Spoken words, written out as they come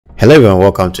Hello everyone,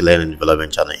 welcome to Learn and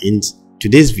Development channel. In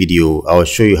today's video, I will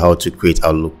show you how to create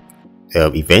Outlook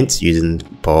events using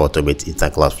Power Automate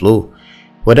Instant Class Flow.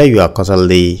 Whether you are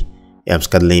constantly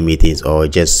scheduling meetings or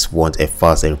just want a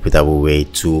fast and repeatable way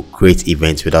to create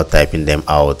events without typing them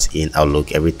out in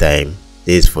Outlook every time,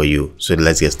 this is for you. So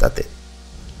let's get started.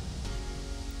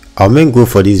 Our main goal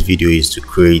for this video is to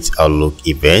create Outlook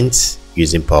events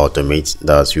using Power Automate.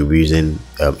 That's you'll be using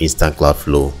Instant Class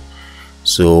Flow.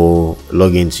 So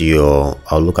log into your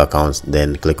Outlook account,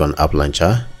 then click on App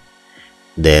Launcher,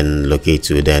 then locate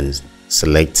to, then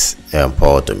select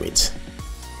Power Automate.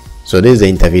 So this is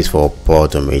the interface for Power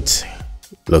Automate.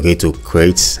 Locate to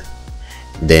Create,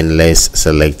 then let's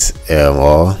select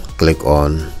or click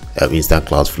on Instant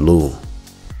Class Flow.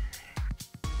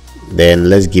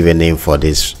 Then let's give a name for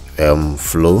this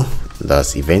flow,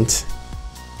 that's event.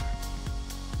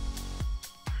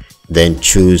 Then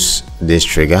choose this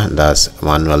trigger, that's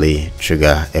manually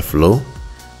trigger a flow.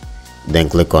 Then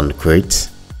click on Create.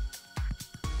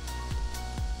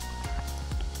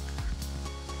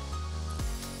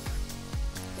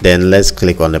 Then let's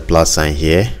click on the plus sign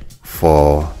here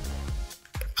for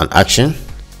an action.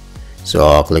 So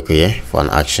I'll click here for an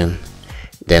action.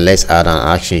 Then let's add an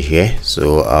action here.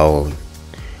 So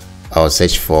I'll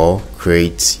search for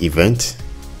create event.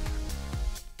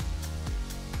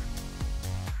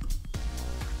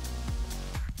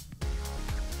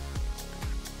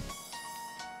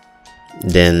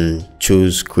 Then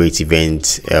choose create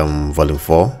event volume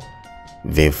 4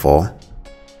 vein 4.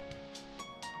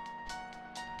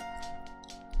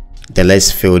 Then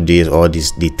let's fill all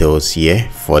these details here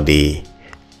for the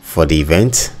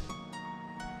event.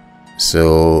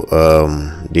 So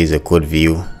this is a code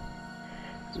view,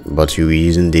 but you'll be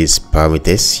using these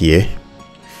parameters here.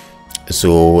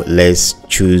 So let's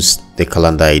choose the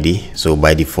calendar ID. So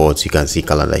by default you can see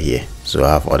calendar here, so I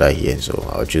have order here, so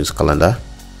I'll choose calendar.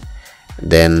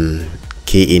 Then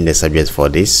key in the subject for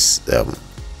this.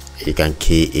 You can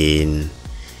key in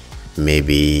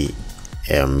maybe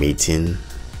a meeting.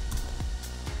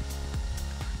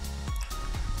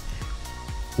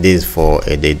 This is for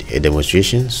a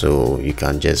demonstration, so you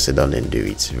can just sit down and do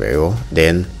it very well.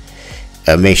 Then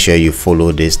make sure you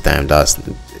follow this time. That's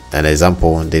an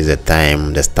example. This is the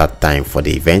time, the start time for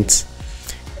the event.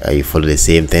 You follow the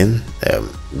same thing.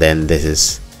 Then this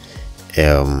is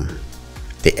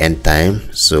the end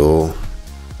time, so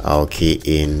I'll key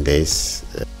in this.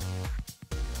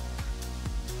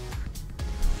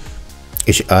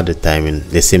 You should add the time in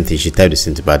the same thing. You should type the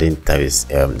same thing, but the time is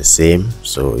the same.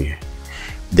 So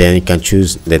then you can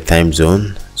choose the time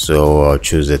zone. So I'll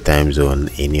choose the time zone,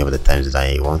 any of the times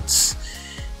that you want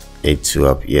it to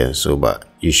appear. So but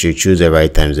you should choose the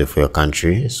right time zone for your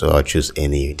country, so I'll choose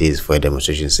any. This is for a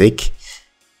demonstration sake.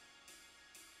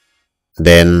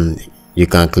 Then you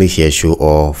can click here show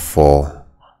all for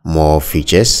more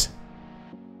features.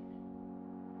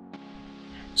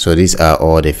 So these are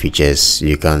all the features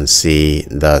you can see.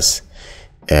 That's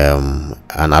an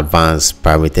advanced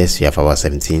parameters. You have about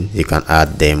 17. You can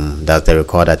add them. That's the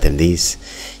record attendees.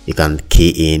 You can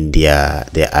key in their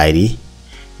ID,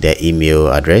 their email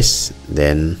address.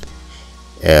 Then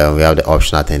we have the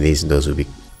optional attendees. Those will be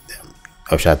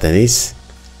optional attendees.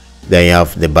 Then you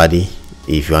have the body.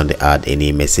 If you want to add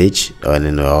any message, or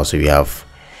then also you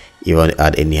want to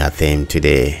add any theme to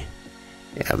the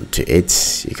to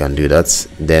it, you can do that.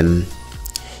 Then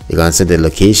you can set the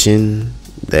location,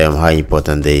 then how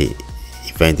important the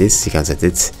event is, you can set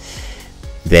it.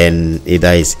 Then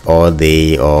either it's all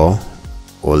day or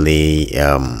only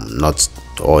not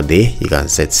all day, you can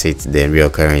set it. Then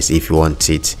reoccurrence, if you want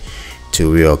it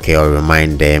to reoccur or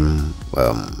remind them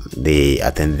the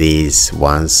attendees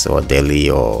once, or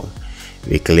daily or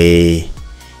weekly,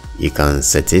 you can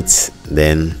set it.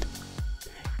 Then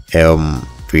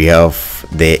we have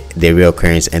the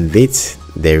reoccurrence end date.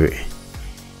 There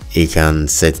you can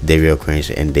set the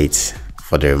reoccurrence end date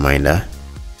for the reminder.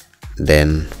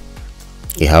 Then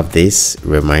you have this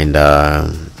reminder.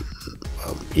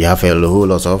 You have a whole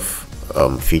lot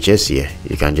of features here.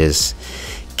 You can just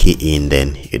key in,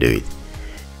 then you do it.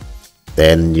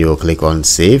 Then you click on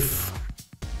save.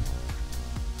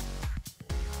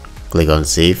 Click on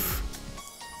save.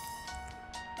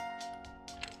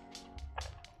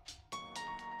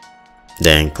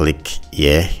 Then click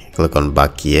here, click on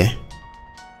back here.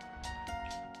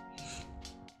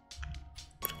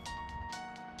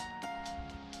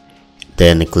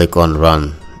 Then click on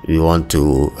run. We want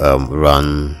to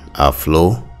run our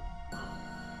flow.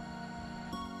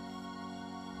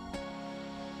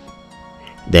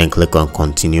 Then click on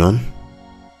continue.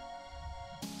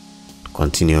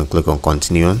 Click on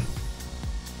continue.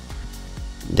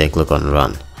 then click on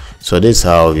run. So this is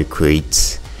how we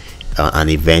create an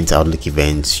event, Outlook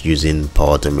event, using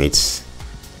Power Automate.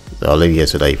 So I'll leave here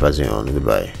so that you pass it on.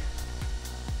 Goodbye.